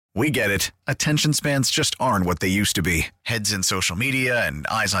We get it. Attention spans just aren't what they used to be. Heads in social media and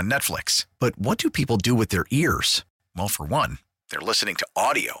eyes on Netflix. But what do people do with their ears? Well, for one, they're listening to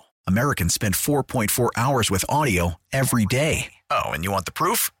audio. Americans spend 4.4 hours with audio every day. Oh, and you want the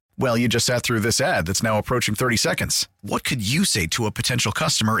proof? Well, you just sat through this ad that's now approaching 30 seconds. What could you say to a potential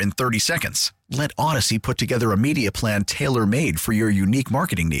customer in 30 seconds? Let Odyssey put together a media plan tailor-made for your unique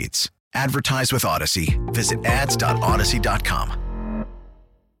marketing needs. Advertise with Odyssey. Visit ads.odyssey.com.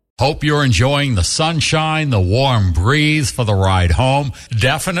 Hope you're enjoying the sunshine, the warm breeze for the ride home.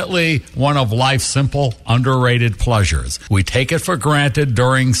 Definitely one of life's simple, underrated pleasures. We take it for granted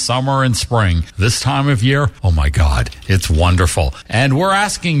during summer and spring. This time of year, oh my God, it's wonderful. And we're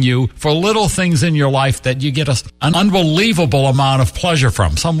asking you for little things in your life that you get an unbelievable amount of pleasure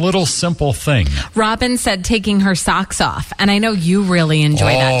from. Some little simple thing. Robin said taking her socks off. And I know you really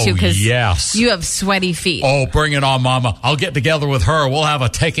enjoy that too, because yes, you have sweaty feet. Oh, bring it on, Mama. I'll get together with her. We'll have a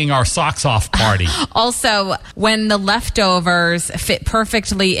taking our socks off party. Also, when the leftovers fit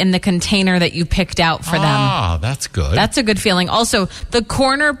perfectly in the container that you picked out for them. Ah, that's good. That's a good feeling. Also, the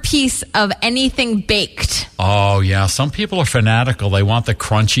corner piece of anything baked. Oh, yeah. Some people are fanatical. They want the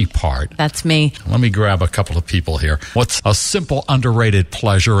crunchy part. That's me. Let me grab a couple of people here. What's a simple, underrated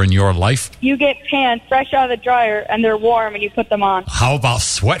pleasure in your life? You get pants fresh out of the dryer, and they're warm, and you put them on. How about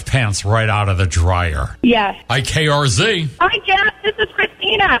sweatpants right out of the dryer? Yes. IKRZ. Hi, Jeff. This is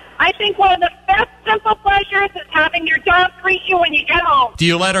Christina. I think one of the best simple pleasures is having your dog greet you when you get home. Do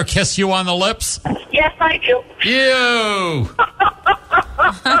you let her kiss you on the lips? Yes, I do. Ew.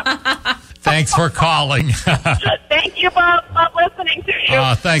 Thanks for calling. Thank you both. Love listening to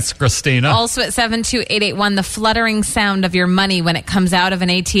you. Thanks, Christina. Also at 72881, the fluttering sound of your money when it comes out of an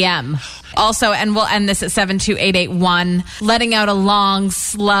ATM. Also, and we'll end this at 72881, letting out a long,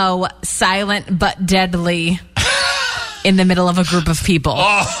 slow, silent, but deadly in the middle of a group of people.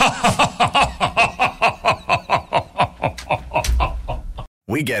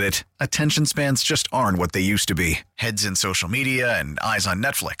 We get it. Attention spans just aren't what they used to be. Heads in social media and eyes on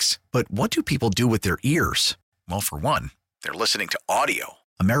Netflix. But what do people do with their ears? Well, for one, they're listening to audio.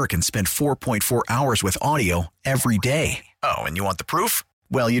 Americans spend 4.4 hours with audio every day. Oh, and you want the proof?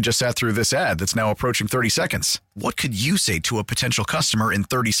 Well, you just sat through this ad that's now approaching 30 seconds. What could you say to a potential customer in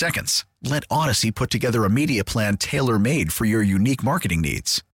 30 seconds? Let Odyssey put together a media plan tailor-made for your unique marketing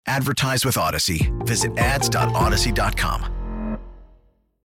needs. Advertise with Odyssey. Visit ads.odyssey.com.